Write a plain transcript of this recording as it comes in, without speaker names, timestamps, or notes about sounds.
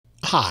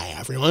Hi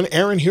everyone,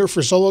 Aaron here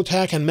for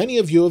Zollotech, and many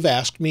of you have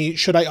asked me,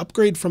 should I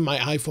upgrade from my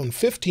iPhone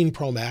 15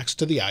 Pro Max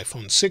to the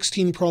iPhone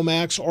 16 Pro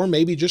Max, or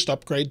maybe just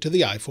upgrade to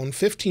the iPhone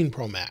 15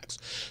 Pro Max?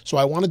 So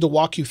I wanted to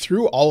walk you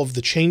through all of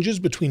the changes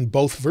between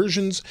both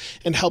versions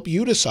and help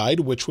you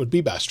decide which would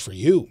be best for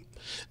you.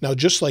 Now,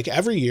 just like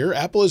every year,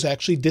 Apple has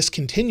actually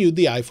discontinued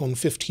the iPhone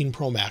 15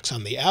 Pro Max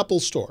on the Apple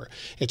Store.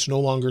 It's no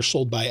longer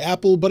sold by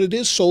Apple, but it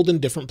is sold in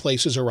different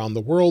places around the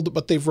world,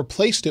 but they've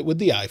replaced it with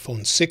the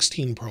iPhone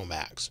 16 Pro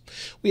Max.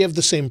 We have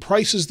the same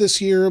prices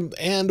this year,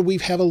 and we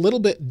have a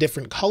little bit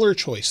different color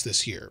choice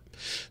this year.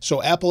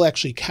 So Apple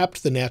actually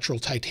kept the natural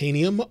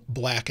titanium,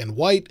 black and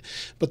white,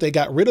 but they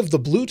got rid of the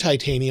blue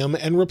titanium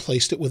and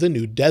replaced it with a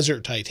new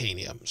desert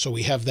titanium. So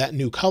we have that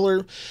new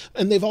color,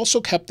 and they've also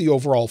kept the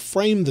overall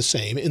frame the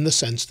same in the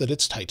sense that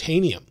it's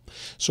titanium.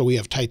 So we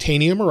have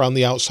titanium around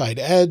the outside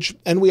edge,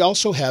 and we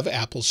also have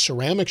Apple's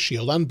ceramic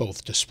shield on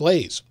both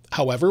displays.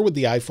 However, with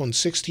the iPhone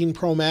 16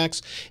 Pro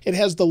Max, it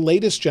has the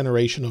latest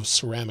generation of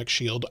ceramic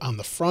shield on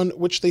the front,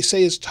 which they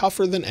say is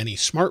tougher than any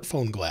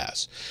smartphone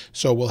glass.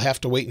 So we'll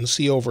have to wait and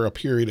see over a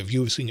period of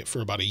using it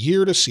for about a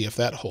year to see if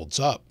that holds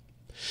up.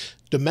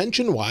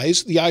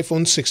 Dimension-wise, the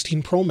iPhone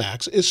 16 Pro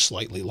Max is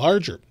slightly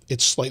larger.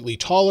 It's slightly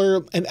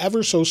taller and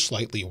ever so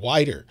slightly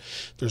wider.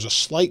 There's a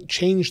slight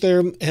change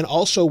there, and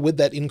also with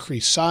that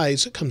increased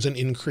size comes an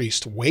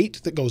increased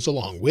weight that goes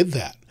along with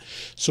that.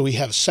 So we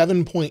have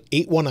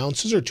 7.81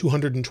 ounces or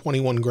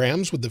 221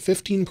 grams with the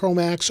 15 Pro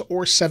Max,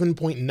 or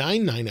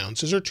 7.99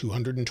 ounces or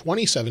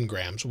 227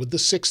 grams with the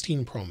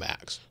 16 Pro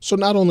Max. So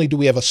not only do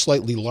we have a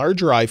slightly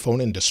larger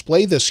iPhone in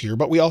display this year,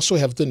 but we also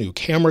have the new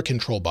camera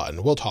control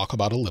button we'll talk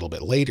about a little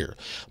bit later.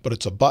 But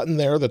it's a button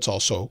there that's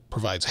also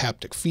provides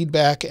haptic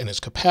feedback and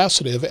is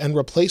capacitive and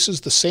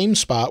replaces the same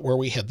spot where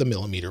we had the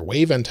millimeter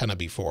wave antenna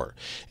before.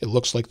 It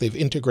looks like they've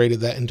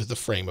integrated that into the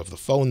frame of the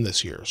phone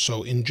this year.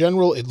 So in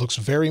general, it looks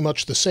very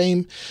much the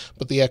same,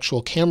 but the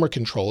actual camera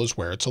control is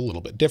where it's a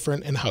little bit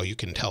different and how you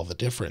can tell the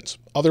difference.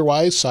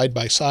 Otherwise, side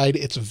by side,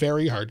 it's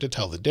very hard to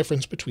tell the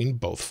difference between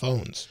both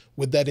phones.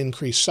 With that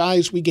increased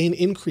size, we gain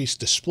increased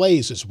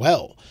displays as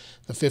well.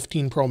 The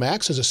 15 Pro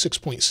Max has a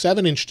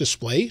 6.7-inch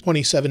display,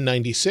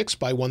 2796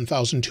 by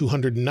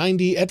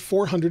 1290 at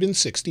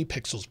 460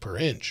 pixels per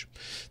inch.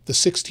 The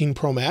 16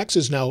 Pro Max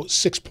is now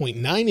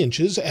 6.9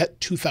 inches at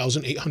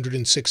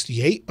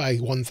 2868 by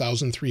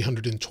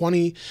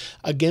 1320,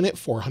 again at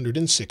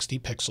 460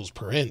 pixels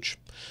per inch.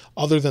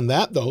 Other than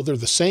that, though, they're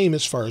the same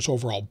as far as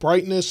overall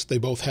brightness. They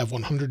both have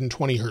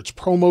 120 Hz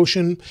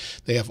ProMotion,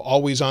 they have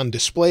always-on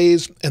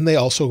displays, and they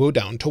also go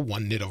down to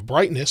 1 nit of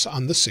brightness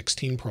on the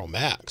 16 Pro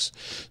Max.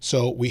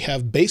 So we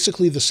have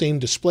basically the same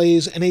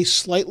displays and a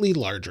slightly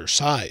larger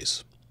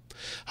size.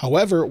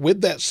 However,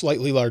 with that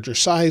slightly larger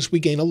size, we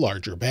gain a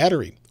larger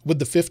battery. With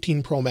the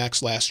 15 Pro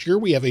Max last year,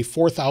 we have a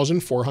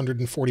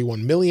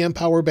 4,441 milliamp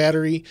hour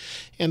battery,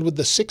 and with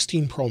the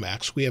 16 Pro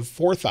Max, we have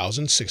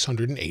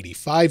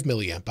 4,685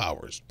 milliamp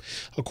hours.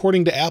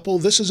 According to Apple,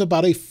 this is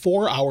about a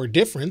 4-hour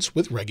difference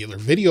with regular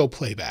video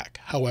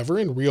playback. However,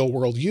 in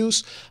real-world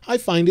use, I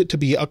find it to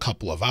be a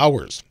couple of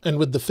hours. And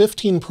with the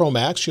 15 Pro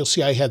Max, you'll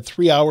see I had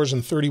 3 hours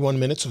and 31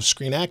 minutes of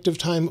screen active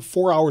time,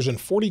 4 hours and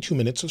 42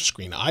 minutes of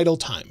screen idle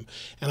time,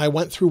 and I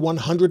went through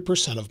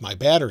 100% of my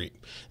battery.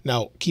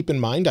 Now, keep in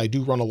mind, I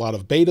do run a lot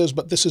of betas,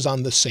 but this is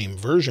on the same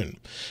version.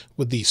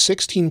 With the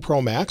 16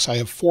 Pro Max, I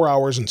have 4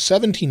 hours and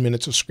 17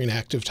 minutes of screen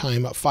active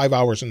time, 5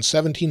 hours and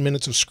 17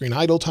 minutes of screen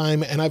idle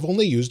time, and I've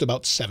only used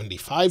about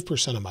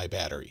 75% of my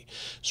battery.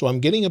 So I'm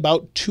getting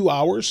about 2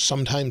 hours,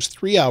 sometimes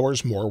 3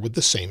 hours more with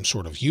the same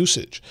sort of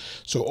usage.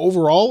 So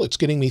overall, it's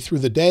getting me through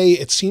the day.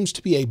 It seems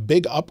to be a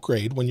big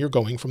upgrade when you're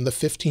going from the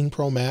 15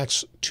 Pro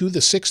Max to the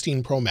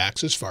 16 Pro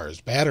Max as far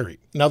as battery.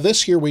 Now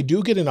this year, we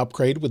do get an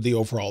upgrade with the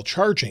overall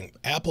charging.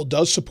 Apple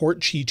does support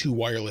Qi 2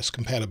 wireless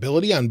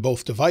compatibility on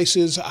both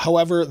devices.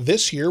 However,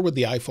 this year with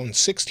the iPhone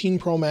 16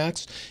 Pro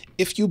Max,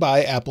 if you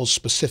buy Apple's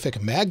specific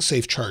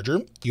MagSafe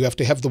charger, you have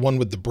to have the one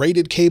with the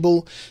braided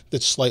cable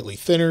that's slightly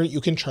thinner.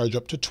 You can charge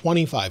up to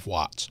 25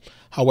 watts.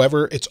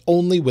 However, it's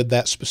only with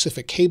that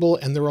specific cable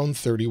and their own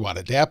 30-watt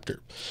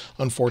adapter.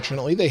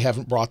 Unfortunately, they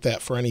haven't brought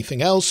that for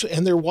anything else,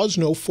 and there was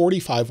no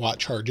 45-watt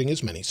charging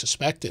as many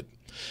suspected.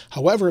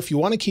 However, if you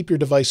want to keep your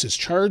devices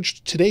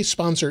charged, today's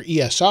sponsor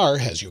ESR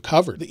has you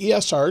covered. The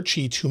ESR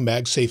Qi 2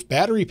 MagSafe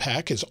battery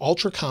pack is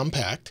ultra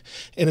compact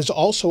and is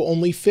also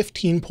only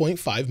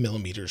 15.5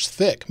 millimeters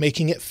thick,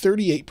 making it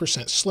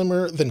 38%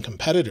 slimmer than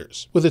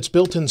competitors. With its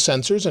built-in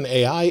sensors and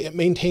AI, it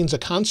maintains a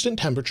constant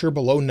temperature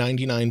below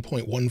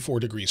 99.14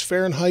 degrees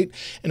Fahrenheit,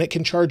 and it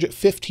can charge at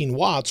 15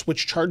 watts,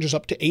 which charges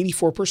up to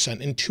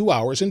 84% in 2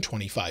 hours and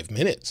 25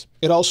 minutes.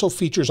 It also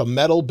features a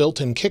metal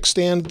built-in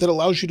kickstand that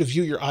allows you to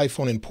view your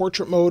iPhone in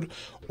portrait mode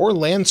or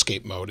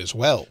landscape mode as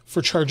well.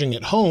 For charging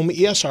at home,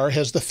 ESR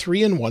has the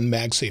 3-in-1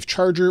 MagSafe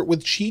charger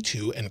with Qi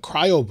 2 and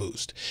Cryo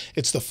Boost.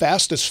 It's the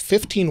fastest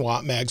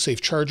 15-watt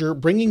MagSafe charger,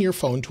 bringing your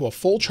phone to a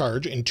full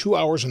charge in 2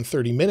 hours and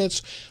 30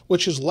 minutes,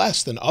 which is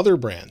less than other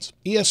brands.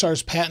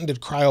 ESR's patented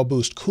Cryo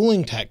Boost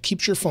cooling tech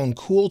keeps your phone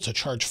cool to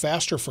charge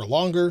faster for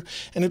longer,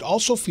 and it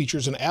also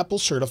features an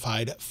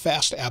Apple-certified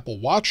fast Apple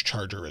Watch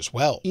charger as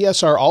well.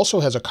 ESR also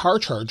has a car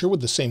charger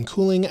with the same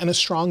cooling and a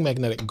strong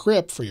magnetic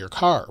grip for your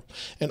car,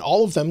 and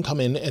all of them come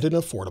in at an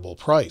affordable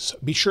price.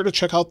 Be sure to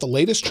check out the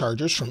latest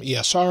chargers from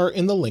ESR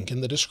in the link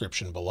in the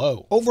description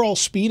below. Overall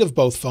speed of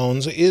both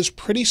phones is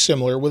pretty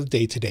similar with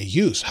day-to-day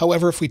use.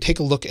 However, if we take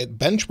a look at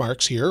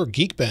benchmarks here, or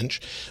Geekbench,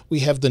 we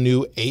have the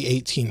new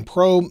A18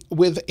 Pro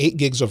with 8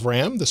 gigs of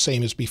RAM, the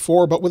same as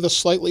before, but with a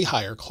slightly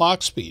higher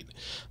clock speed.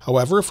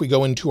 However, if we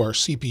go into our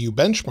CPU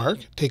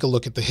benchmark, take a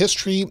look at the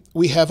history,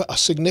 we have a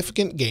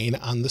significant gain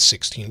on the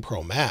 16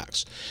 Pro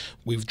Max.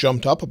 We've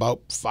jumped up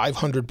about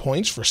 500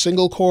 points for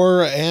single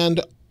core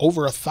and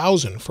over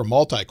 1,000 for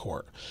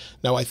multi-core.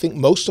 Now, I think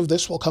most of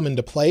this will come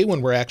into play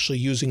when we're actually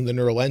using the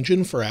Neural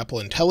Engine for Apple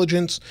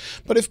Intelligence,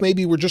 but if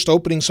maybe we're just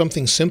opening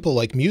something simple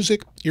like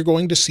music, you're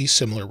going to see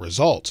similar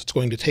results. It's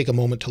going to take a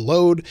moment to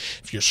load.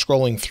 If you're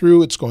scrolling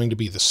through, it's going to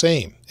be the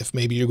same. If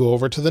maybe you go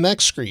over to the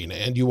next screen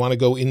and you want to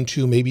go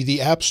into maybe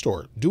the App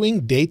Store,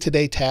 doing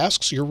day-to-day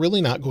tasks, you're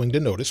really not going to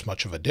notice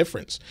much of a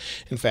difference.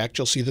 In fact,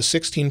 you'll see the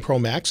 16 Pro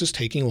Max is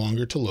taking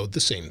longer to load the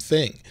same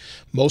thing.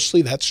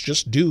 Mostly that's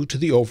just due to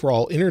the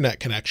overall internet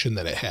connection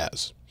that it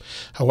has.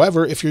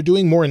 However, if you're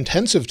doing more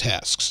intensive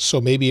tasks, so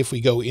maybe if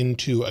we go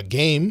into a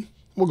game,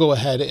 we'll go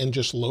ahead and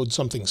just load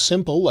something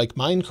simple like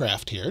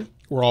Minecraft here.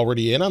 We're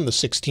already in on the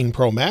 16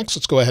 Pro Max.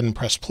 Let's go ahead and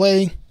press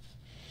play,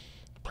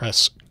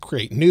 press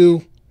create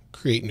new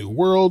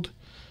world,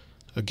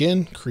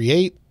 again,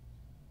 create,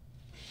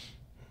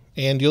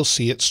 and you'll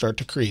see it start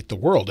to create the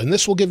world. And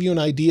this will give you an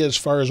idea as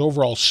far as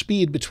overall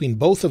speed between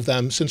both of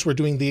them since we're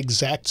doing the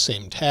exact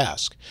same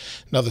task.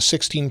 Now the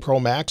 16 Pro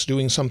Max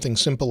doing something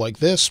simple like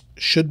this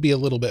should be a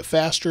little bit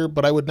faster,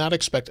 but I would not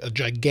expect a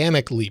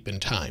gigantic leap in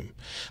time.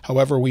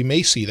 However, we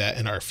may see that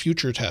in our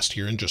future test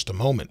here in just a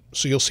moment.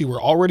 So you'll see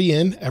we're already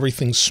in,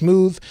 everything's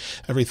smooth,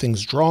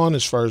 everything's drawn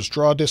as far as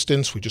draw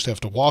distance, we just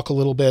have to walk a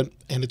little bit,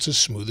 and it's as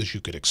smooth as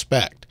you could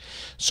expect.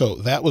 So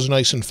that was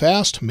nice and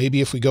fast. Maybe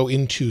if we go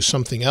into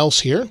something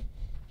else here,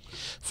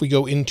 if we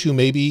go into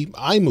maybe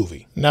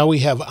iMovie. Now we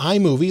have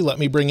iMovie. Let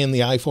me bring in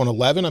the iPhone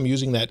 11. I'm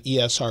using that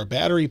ESR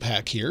battery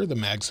pack here, the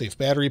MagSafe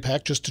battery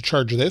pack, just to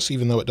charge this,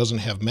 even though it doesn't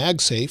have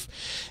MagSafe.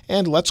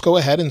 And let's go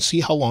ahead and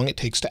see how long it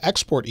takes to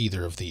export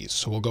either of these.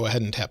 So we'll go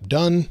ahead and tap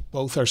done.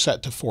 Both are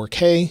set to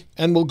 4K,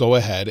 and we'll go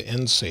ahead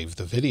and save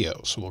the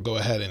video. So we'll go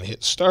ahead and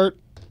hit start,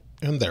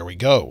 and there we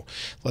go.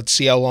 Let's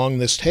see how long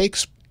this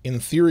takes. In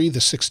theory,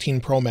 the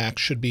 16 Pro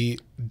Max should be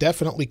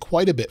definitely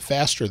quite a bit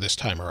faster this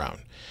time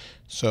around.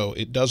 So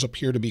it does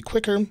appear to be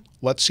quicker.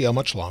 Let's see how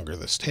much longer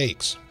this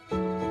takes.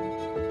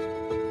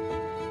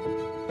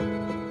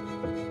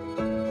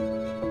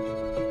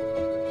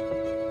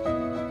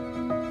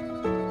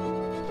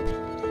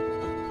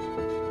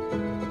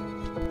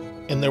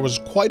 And there was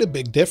quite a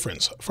big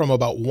difference from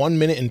about 1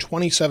 minute and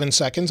 27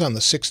 seconds on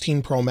the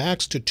 16 Pro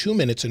Max to 2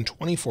 minutes and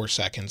 24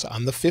 seconds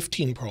on the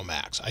 15 Pro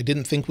Max. I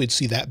didn't think we'd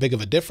see that big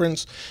of a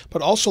difference,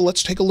 but also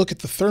let's take a look at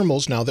the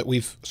thermals now that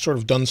we've sort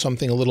of done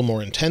something a little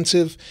more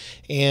intensive,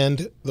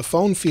 and the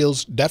phone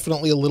feels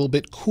definitely a little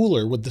bit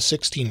cooler with the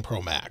 16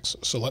 Pro Max.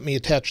 So let me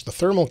attach the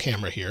thermal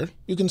camera here.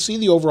 You can see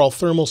the overall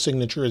thermal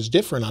signature is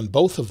different on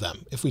both of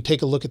them. If we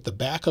take a look at the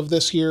back of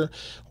this here,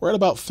 we're at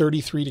about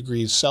 33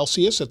 degrees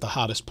Celsius at the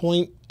hottest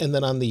point, and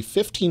then on the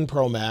 15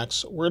 Pro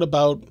Max, we're at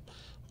about,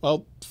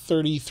 well,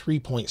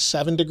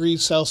 33.7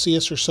 degrees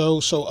Celsius or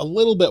so a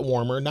little bit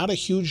warmer, not a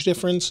huge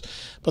difference,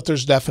 but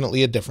there's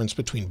definitely a difference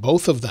between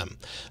both of them.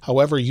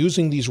 However,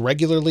 using these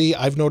regularly,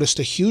 I've noticed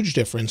a huge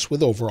difference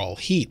with overall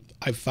heat.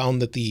 I've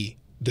found that the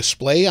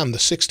display on the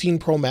 16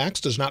 Pro Max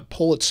does not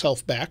pull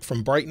itself back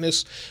from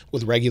brightness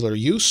with regular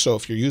use, so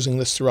if you're using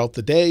this throughout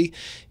the day,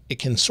 it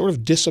can sort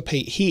of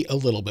dissipate heat a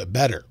little bit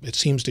better. It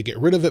seems to get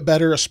rid of it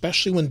better,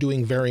 especially when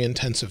doing very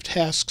intensive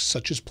tasks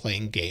such as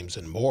playing games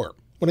and more.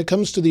 When it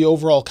comes to the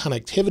overall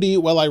connectivity,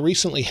 well, I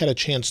recently had a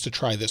chance to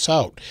try this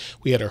out.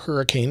 We had a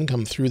hurricane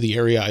come through the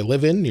area I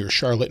live in near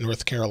Charlotte,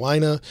 North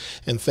Carolina,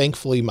 and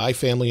thankfully my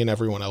family and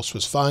everyone else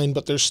was fine,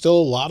 but there's still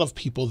a lot of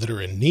people that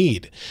are in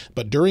need.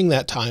 But during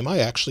that time, I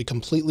actually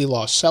completely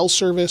lost cell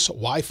service,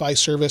 Wi-Fi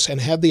service, and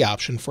had the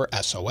option for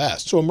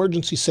SOS. So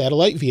emergency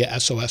satellite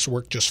via SOS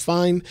worked just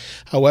fine.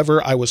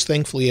 However, I was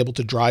thankfully able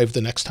to drive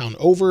the next town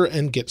over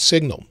and get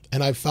signal.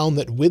 And I've found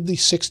that with the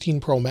 16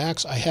 Pro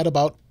Max, I had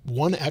about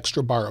 1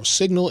 extra bar of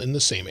signal in the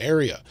same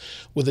area,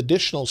 with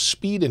additional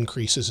speed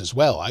increases as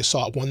well. I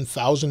saw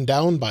 1,000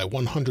 down by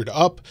 100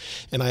 up,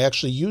 and I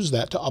actually used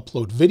that to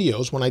upload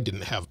videos when I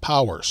didn't have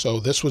power. So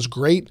this was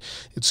great.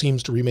 It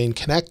seems to remain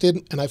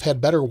connected, and I've had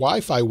better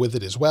Wi-Fi with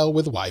it as well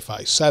with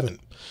Wi-Fi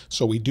 7.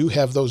 So we do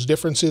have those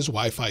differences,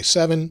 Wi-Fi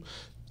 7,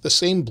 the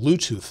same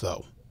Bluetooth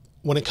though.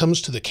 When it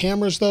comes to the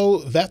cameras, though,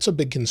 that's a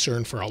big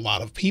concern for a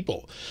lot of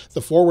people.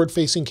 The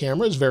forward-facing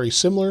camera is very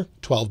similar,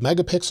 12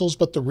 megapixels,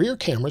 but the rear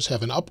cameras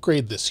have an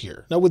upgrade this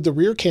year. Now, with the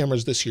rear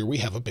cameras this year, we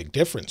have a big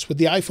difference. With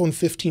the iPhone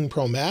 15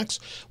 Pro Max,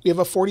 we have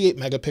a 48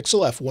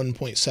 megapixel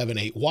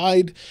f1.78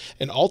 wide,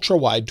 an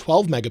ultra-wide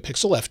 12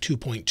 megapixel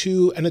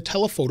f2.2, and a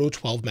telephoto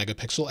 12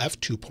 megapixel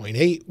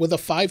f2.8 with a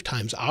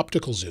 5x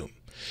optical zoom.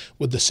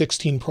 With the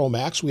 16 Pro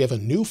Max, we have a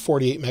new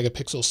 48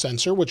 megapixel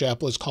sensor, which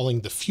Apple is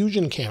calling the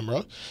Fusion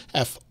camera,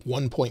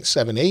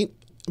 f1.78.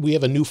 We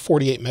have a new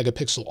 48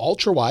 megapixel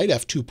ultra-wide,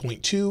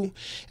 f2.2,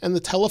 and the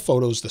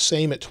telephoto is the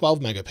same at 12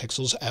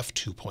 megapixels,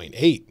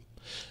 f2.8.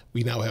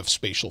 We now have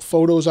spatial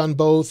photos on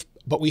both,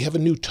 but we have a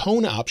new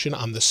tone option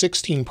on the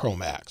 16 Pro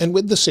Max. And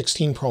with the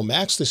 16 Pro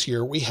Max this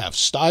year, we have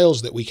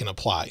styles that we can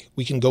apply.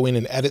 We can go in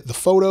and edit the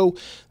photo,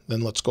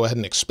 then let's go ahead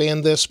and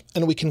expand this,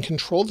 and we can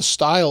control the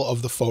style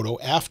of the photo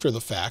after the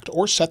fact,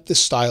 or set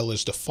this style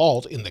as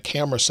default in the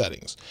camera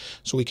settings.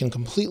 So we can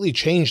completely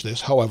change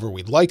this however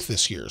we'd like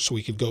this year. So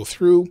we could go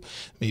through,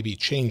 maybe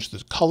change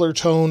the color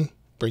tone,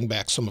 bring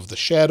back some of the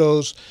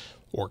shadows,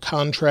 or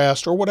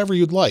contrast, or whatever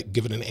you'd like.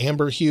 Give it an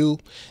amber hue,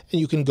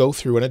 and you can go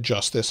through and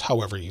adjust this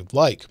however you'd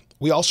like.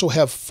 We also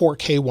have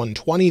 4K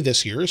 120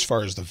 this year as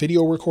far as the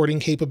video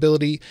recording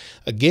capability,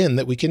 again,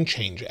 that we can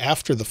change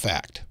after the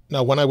fact.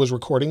 Now, when I was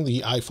recording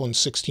the iPhone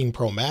 16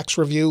 Pro Max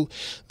review,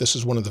 this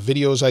is one of the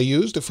videos I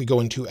used. If we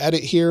go into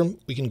Edit here,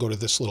 we can go to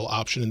this little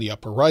option in the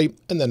upper right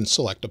and then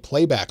select a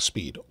playback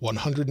speed.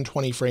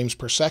 120 frames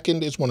per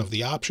second is one of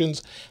the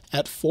options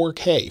at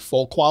 4K,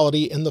 full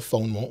quality, and the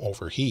phone won't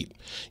overheat.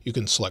 You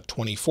can select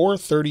 24,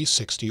 30,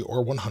 60,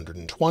 or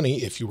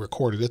 120 if you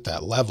recorded at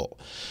that level.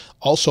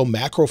 Also,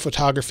 macro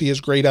photography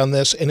is great on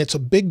this, and it's a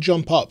big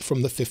jump up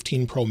from the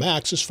 15 Pro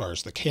Max as far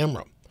as the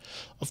camera.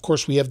 Of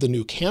course, we have the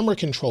new camera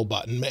control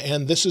button,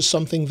 and this is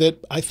something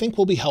that I think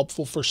will be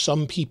helpful for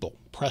some people.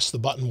 Press the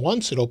button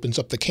once, it opens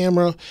up the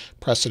camera.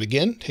 Press it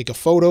again, take a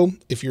photo.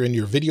 If you're in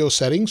your video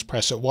settings,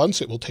 press it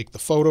once, it will take the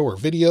photo or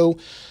video.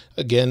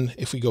 Again,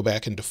 if we go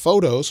back into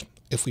photos,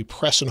 if we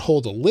press and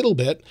hold a little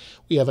bit,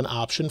 we have an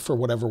option for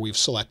whatever we've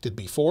selected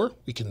before.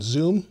 We can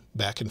zoom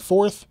back and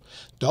forth,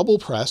 double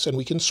press, and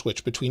we can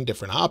switch between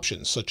different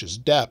options, such as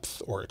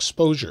depth or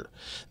exposure.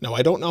 Now,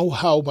 I don't know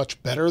how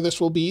much better this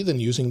will be than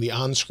using the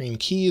on-screen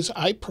keys.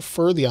 I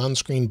prefer the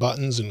on-screen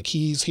buttons and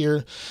keys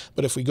here,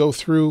 but if we go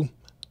through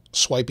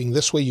swiping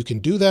this way, you can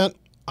do that.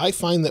 I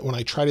find that when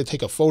I try to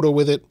take a photo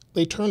with it,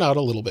 they turn out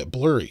a little bit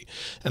blurry.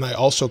 And I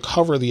also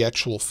cover the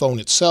actual phone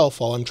itself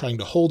while I'm trying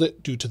to hold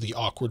it due to the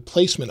awkward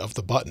placement of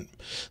the button.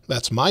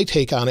 That's my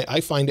take on it.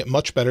 I find it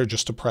much better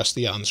just to press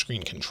the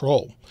on-screen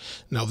control.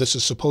 Now, this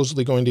is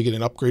supposedly going to get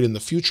an upgrade in the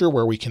future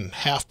where we can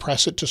half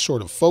press it to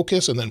sort of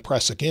focus and then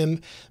press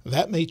again.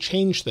 That may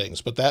change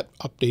things, but that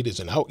update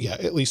isn't out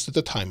yet, at least at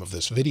the time of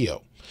this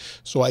video.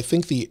 So I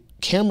think the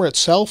camera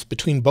itself,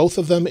 between both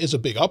of them, is a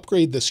big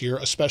upgrade this year,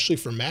 especially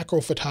for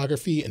macro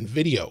photography and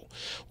video.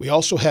 We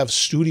also have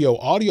studio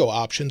audio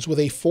options with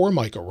a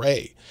 4-mic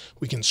array.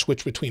 We can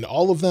switch between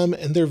all of them,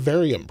 and they're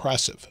very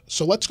impressive.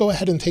 So let's go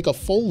ahead and take a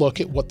full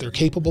look at what they're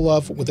capable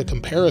of with a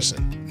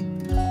comparison.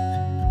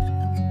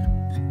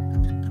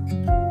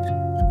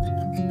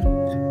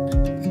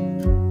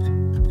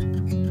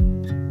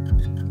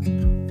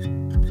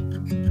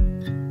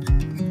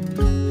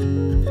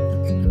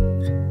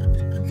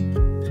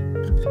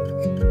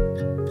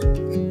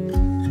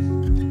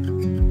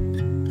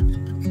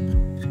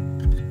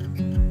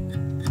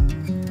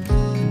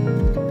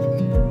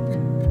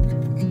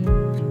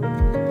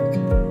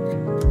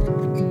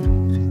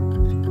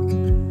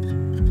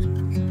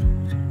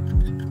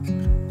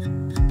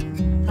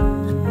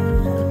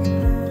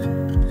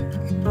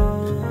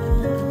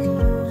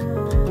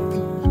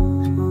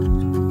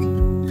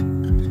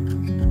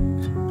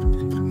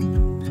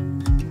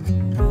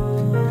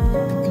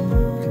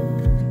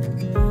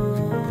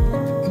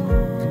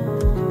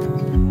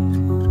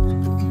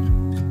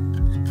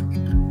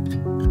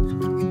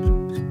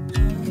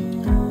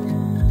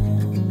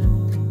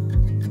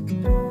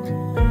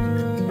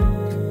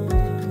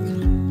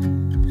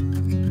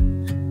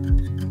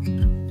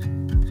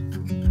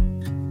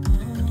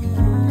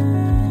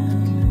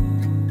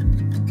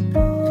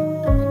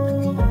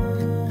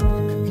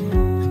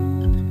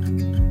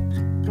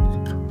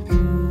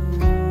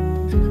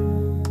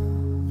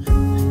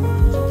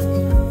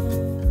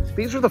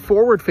 These are the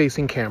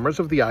forward-facing cameras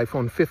of the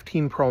iPhone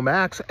 15 Pro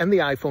Max and the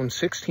iPhone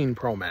 16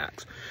 Pro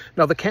Max.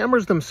 Now, the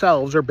cameras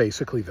themselves are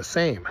basically the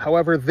same.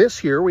 However,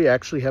 this year we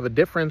actually have a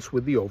difference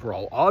with the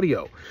overall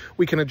audio.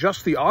 We can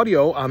adjust the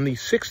audio on the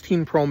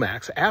 16 Pro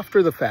Max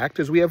after the fact,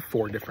 as we have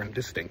 4 different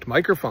distinct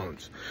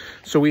microphones.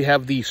 So we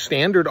have the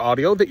standard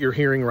audio that you're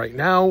hearing right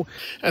now,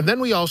 and then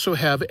we also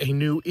have a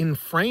new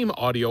in-frame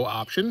audio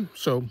option,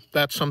 so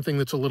that's something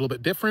that's a little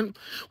bit different.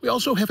 We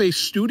also have a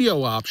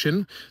studio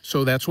option,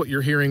 so that's what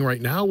you're hearing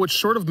right now, which which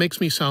sort of makes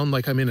me sound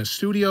like I'm in a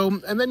studio,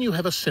 and then you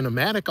have a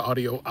cinematic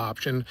audio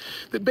option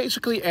that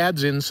basically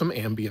adds in some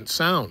ambient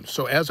sound.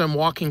 So as I'm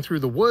walking through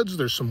the woods,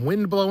 there's some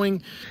wind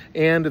blowing,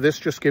 and this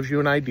just gives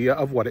you an idea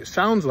of what it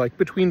sounds like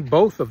between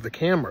both of the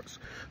cameras.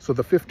 So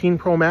the 15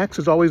 Pro Max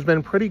has always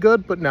been pretty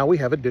good, but now we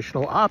have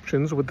additional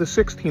options with the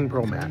 16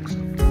 Pro Max.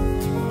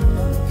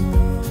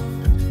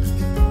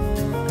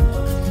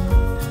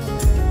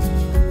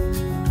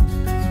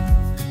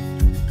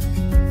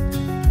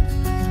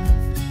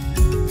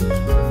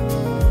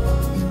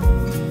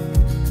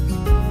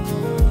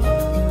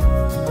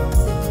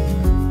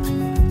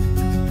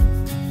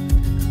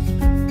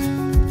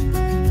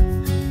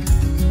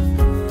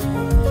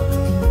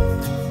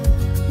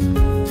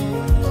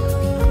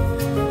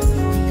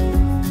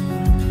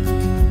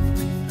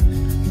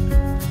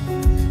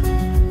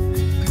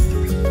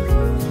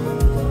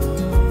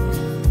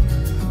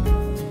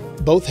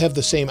 Both have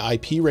the same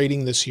IP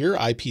rating this year,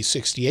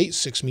 IP68,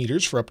 6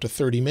 meters for up to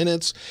 30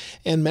 minutes,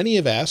 and many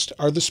have asked,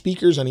 are the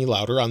speakers any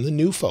louder on the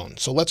new phone?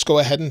 So let's go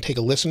ahead and take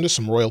a listen to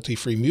some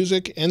royalty-free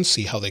music and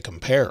see how they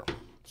compare.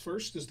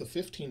 First is the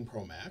 15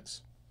 Pro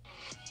Max.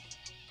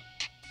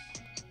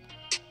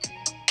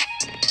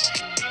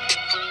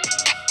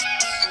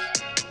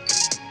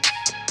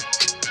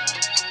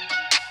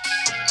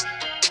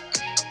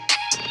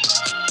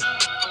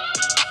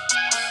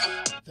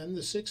 Then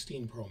the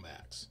 16 Pro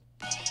Max.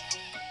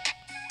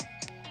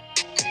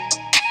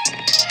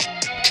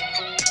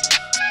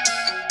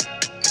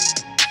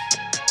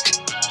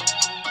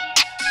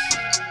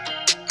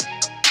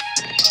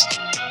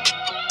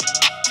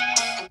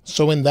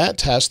 So in that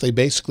test, they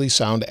basically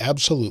sound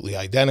absolutely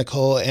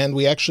identical, and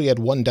we actually had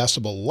 1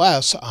 decibel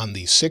less on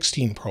the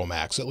 16 Pro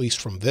Max, at least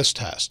from this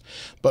test.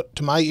 But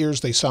to my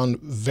ears, they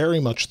sound very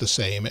much the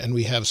same, and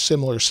we have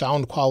similar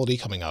sound quality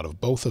coming out of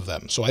both of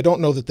them. So I don't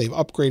know that they've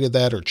upgraded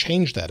that or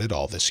changed that at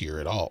all this year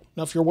at all.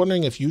 Now, if you're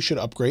wondering if you should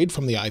upgrade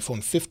from the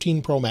iPhone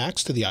 15 Pro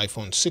Max to the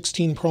iPhone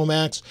 16 Pro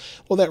Max,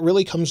 well, that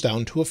really comes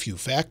down to a few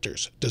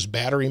factors. Does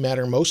battery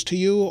matter most to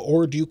you,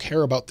 or do you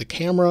care about the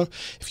camera?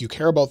 If you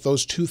care about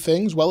those two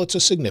things, well, it's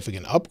a significant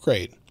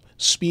upgrade.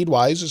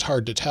 Speed-wise is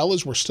hard to tell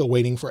as we're still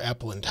waiting for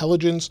Apple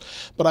Intelligence,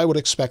 but I would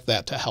expect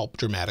that to help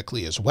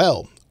dramatically as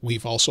well.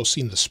 We've also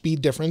seen the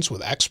speed difference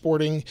with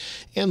exporting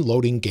and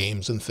loading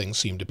games, and things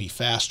seem to be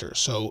faster.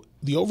 So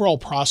the overall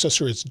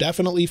processor is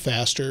definitely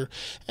faster,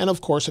 and of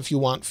course if you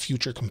want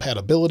future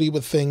compatibility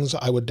with things,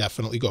 I would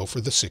definitely go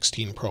for the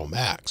 16 Pro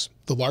Max.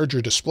 The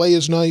larger display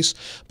is nice,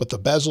 but the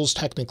bezels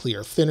technically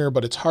are thinner,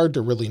 but it's hard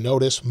to really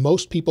notice.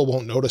 Most people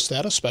won't notice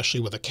that, especially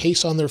with a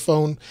case on their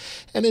phone.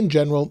 And in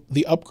general,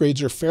 the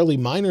upgrades are fairly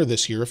minor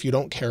this year if you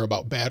don't care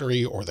about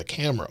battery or the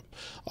camera.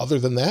 Other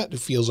than that,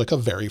 it feels like a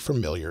very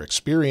familiar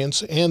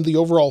experience, and the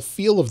overall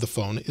feel of the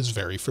phone is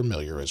very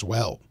familiar as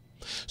well.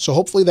 So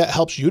hopefully that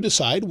helps you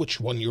decide which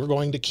one you're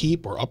going to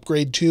keep or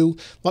upgrade to.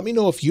 Let me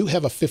know if you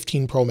have a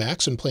 15 Pro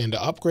Max and plan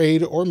to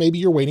upgrade, or maybe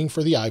you're waiting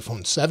for the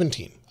iPhone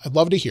 17. I'd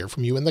love to hear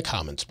from you in the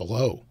comments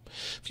below.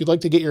 If you'd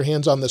like to get your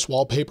hands on this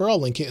wallpaper, I'll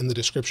link it in the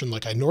description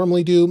like I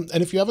normally do.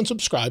 And if you haven't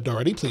subscribed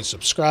already, please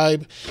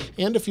subscribe.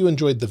 And if you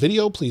enjoyed the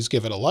video, please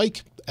give it a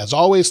like. As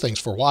always, thanks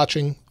for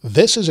watching.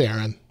 This is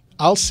Aaron.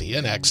 I'll see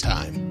you next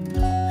time.